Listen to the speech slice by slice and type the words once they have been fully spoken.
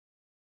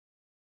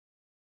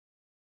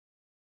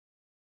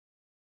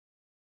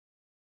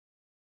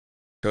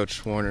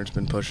Coach Warner's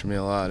been pushing me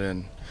a lot,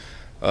 and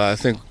I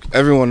think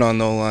everyone on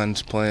the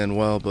O-line's playing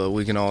well, but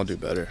we can all do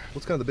better.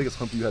 What's kind of the biggest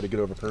hump you had to get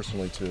over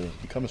personally to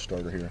become a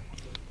starter here?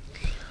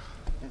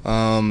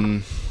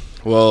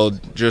 Well,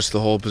 just the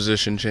whole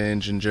position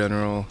change in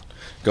general,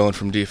 going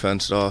from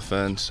defense to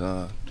offense.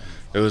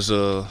 It was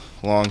a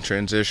long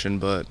transition,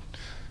 but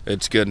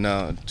it's good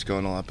now. It's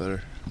going a lot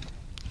better.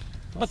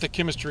 How about the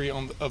chemistry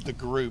of the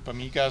group? I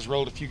mean, you guys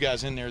rolled a few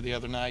guys in there the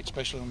other night,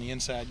 especially on the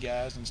inside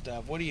guys and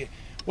stuff.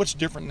 What's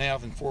different now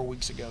than 4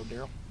 weeks ago,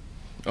 Darryl?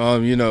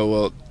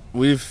 Well,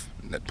 we've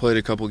played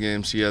a couple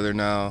games together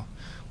now.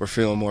 We're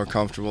feeling more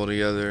comfortable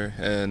together,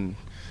 and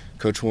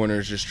Coach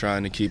Warner's just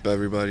trying to keep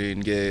everybody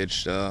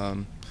engaged.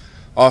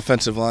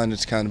 Offensive line,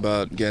 it's kind of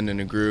about getting in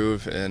a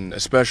groove, and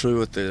especially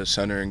with the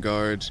center and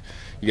guards,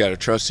 you got to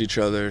trust each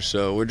other.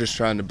 So we're just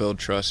trying to build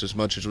trust as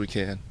much as we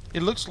can.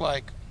 It looks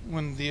like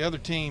when the other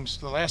teams,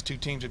 the last two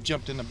teams, have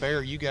jumped in the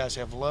bear, you guys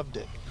have loved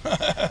it,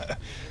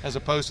 as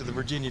opposed to the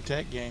Virginia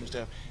Tech game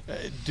stuff.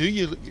 Do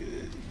you,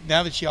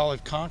 now that y'all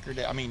have conquered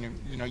it, I mean,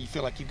 you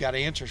feel like you've got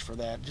answers for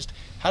that. Just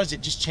how does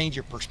it just change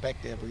your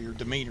perspective or your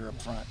demeanor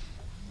up front?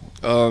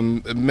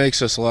 It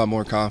makes us a lot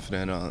more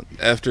confident.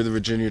 After the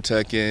Virginia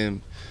Tech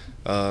game,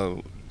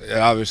 it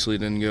obviously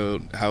didn't go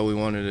how we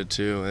wanted it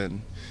to,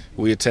 and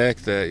we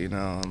attacked that.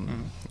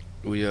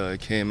 We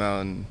came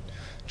out and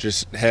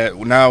just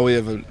now we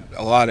have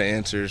a lot of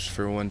answers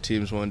for when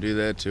teams want to do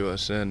that to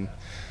us, and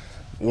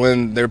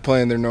when they're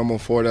playing their normal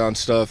 4-down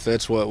stuff,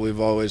 that's what we've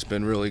always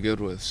been really good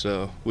with.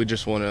 So we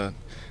just want to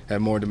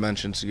have more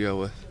dimensions to go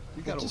with.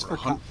 You got over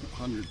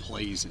 100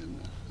 plays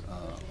in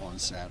on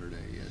Saturday.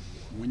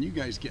 When you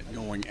guys get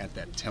going at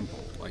that tempo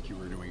like you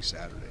were doing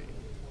Saturday,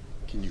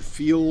 can you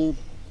feel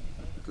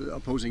the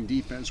opposing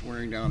defense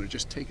wearing down? And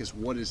just take us,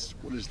 what is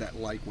that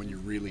like when you're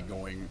really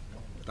going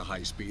the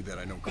high speed that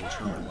I know Coach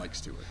Herman likes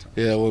to at times?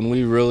 Yeah, when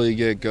we really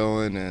get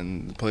going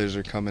and the players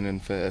are coming in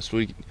fast,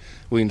 we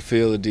can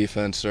feel the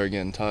defense start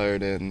getting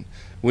tired, and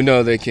we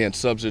know they can't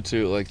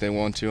substitute like they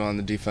want to on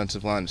the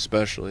defensive line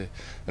especially,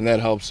 and that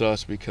helps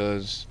us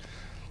because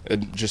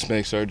it just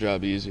makes our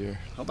job easier.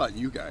 How about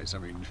you guys? I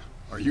mean,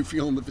 are you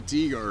feeling the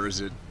fatigue, or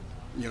is it,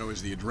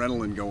 is the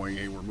adrenaline going,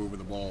 hey, we're moving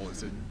the ball?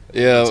 Is it,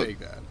 take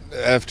that?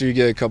 After you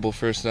get a couple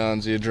first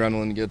downs, the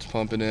adrenaline gets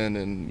pumping in,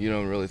 and you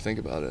don't really think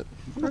about it.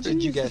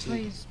 Did you guys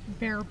phrase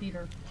bear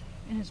beater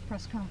in his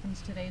press conference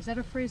today? Is that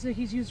a phrase that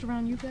he's used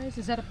around you guys?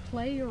 Is that a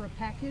play or a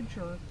package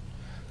or?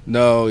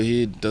 No,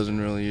 he doesn's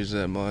really use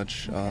that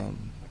much. Okay.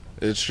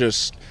 It's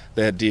just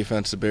that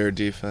defense, the bear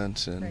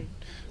defense, and right.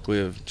 We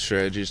have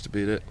strategies to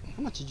beat it.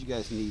 How much did you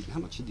guys need?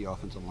 How much did the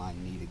offensive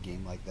line need a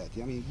game like that?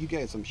 I mean, you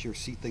guys, I'm sure,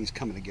 see things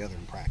coming together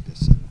in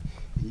practice, and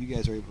you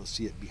guys are able to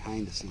see it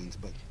behind the scenes.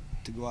 But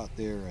to go out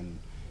there and,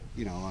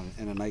 in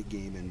a night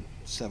game and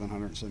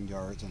 700 and some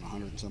yards and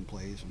 100 and some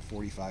plays and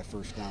 45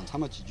 first downs, how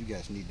much did you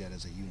guys need that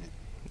as a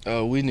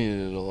unit? We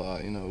needed it a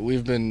lot.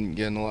 We've been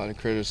getting a lot of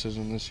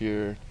criticism this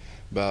year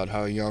about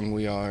how young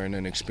we are and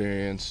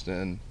inexperienced,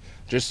 and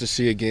just to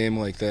see a game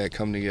like that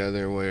come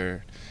together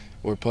where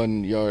we're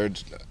putting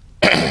yards,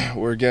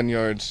 we're getting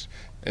yards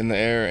in the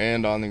air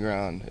and on the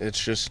ground. It's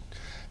just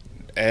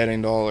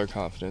adding to all our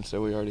confidence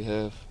that we already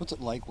have. What's it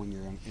like when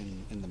you're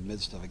in the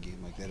midst of a game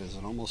like that? Is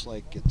it almost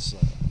like it's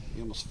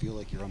you almost feel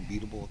like you're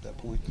unbeatable at that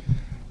point?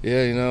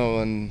 Yeah,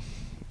 and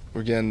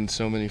we're getting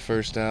so many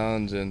first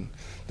downs and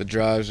the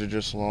drives are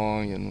just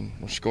long and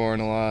we're scoring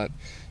a lot.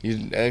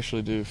 You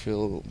actually do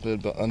feel a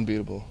bit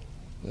unbeatable.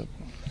 Yep.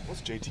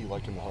 What's JT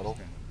like in the huddle?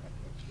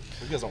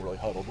 You guys don't really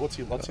huddle. What's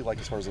he like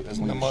as far as his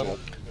leadership?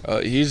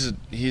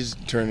 He's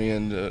turning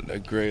into a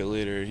great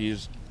leader.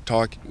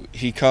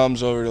 He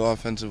comes over to the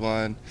offensive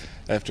line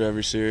after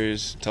every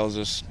series, tells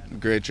us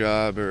great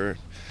job or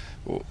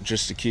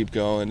just to keep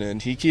going,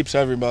 and he keeps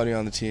everybody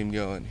on the team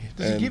going.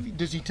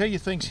 Does he tell you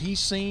things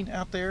he's seen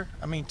out there?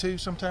 I mean, too,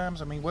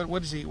 sometimes. I mean, what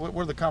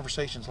are the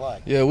conversations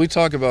like? Yeah, we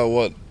talk about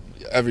what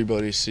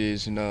everybody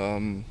sees.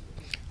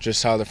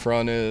 Just how the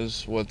front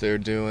is, what they're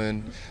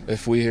doing.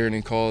 If we hear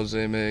any calls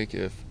they make,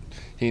 if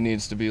he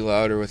needs to be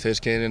louder with his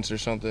cadence or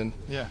something.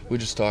 Yeah. We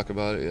just talk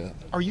about it, yeah.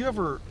 Are you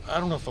ever, I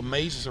don't know if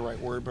amazed is the right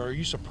word, but are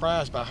you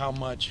surprised by how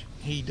much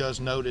he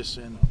does notice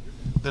and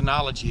the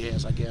knowledge he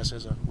has, I guess,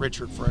 as a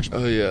redshirt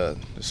freshman? Oh, yeah.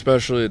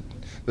 Especially,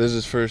 this is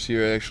his first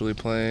year actually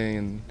playing,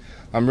 and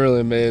I'm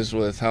really amazed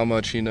with how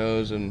much he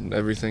knows and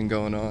everything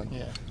going on.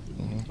 Yeah.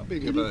 Mm-hmm. How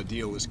big of a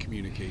deal is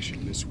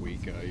communication this week?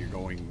 You're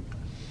going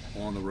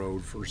on the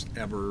road, first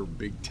ever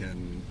Big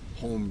Ten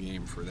home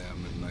game for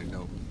them, and I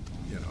know,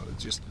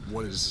 just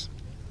what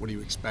are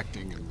you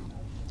expecting, and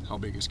how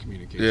big is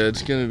communication? Yeah,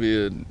 it's going to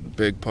be a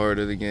big part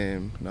of the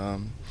game,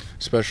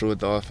 especially with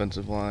the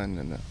offensive line.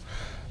 And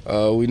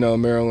we know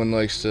Maryland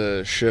likes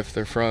to shift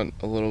their front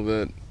a little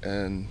bit,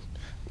 and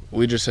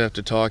we just have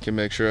to talk and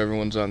make sure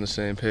everyone's on the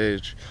same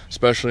page,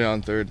 especially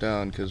on third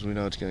down, because we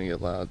know it's going to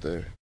get loud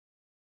there.